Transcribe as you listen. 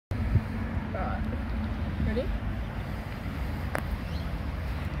Ready?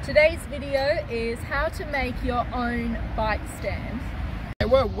 Today's video is how to make your own bike stand. Hey,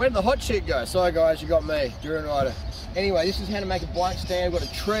 where'd the hot shit go? Sorry guys, you got me, Duran Rider. Anyway, this is how to make a bike stand. We've got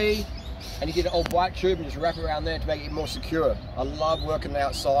a tree, and you get an old bike tube and just wrap it around there to make it more secure. I love working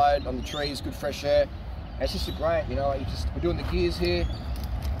outside on the trees, good fresh air. And it's just a great, you know, we're doing the gears here.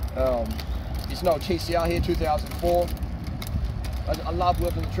 It's an old TCR here, 2004. I love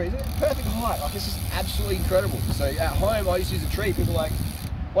working the trees. It's perfect height, like it's just absolutely incredible. So at home, I used to use a tree. People are like,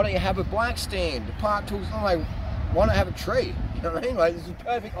 why don't you have a bike stand? The park tools, I'm like, why not have a tree? You know what I mean? Like, this is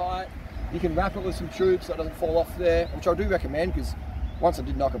perfect height. You can wrap it with some tubes so it doesn't fall off there, which I do recommend because once I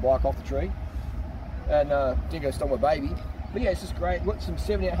did knock a bike off the tree and didn't go stole my baby. But yeah, it's just great. We've got some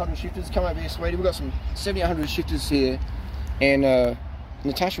 7800 shifters. Come over here, sweetie. We've got some 7800 shifters here, and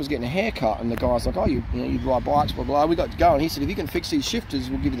Natasha was getting a haircut, and the guy's like, oh, you ride bikes, blah, blah. We got to go, and he said, if you can fix these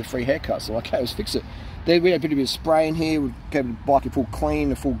shifters, we'll give you the free haircut. So, okay, let's fix it. Then we had a bit of spray in here. We gave the bike a full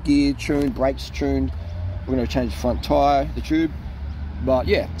clean, a full gear tuned, brakes tuned. We're going to change the front tyre, the tube. But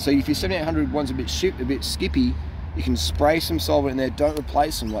yeah, so if your 7800 one's a bit skippy, you can spray some solvent in there. Don't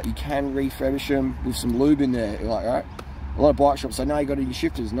replace them. Like, you can refurbish them with some lube in there. You're like, all right. A lot of bike shops say, no, you got to do your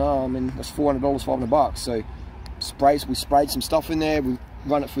shifters. No, I mean, that's $400, $500. So we sprayed some stuff in there. We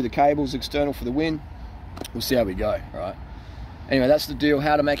run it through the cables, external for the win. We'll see how we go, right? Anyway, that's the deal.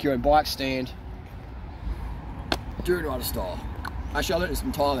 How to make your own bike stand, Duran Rider style. Actually, I learned this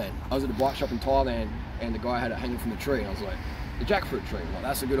in Thailand. I was at a bike shop in Thailand, and the guy had it hanging from the tree, and I was like, the jackfruit tree. Like,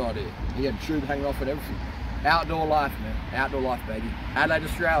 that's a good idea. He had a tube hanging off and everything. Outdoor life, man. Outdoor life, baby. Adelaide,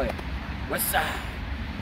 Australia. West side.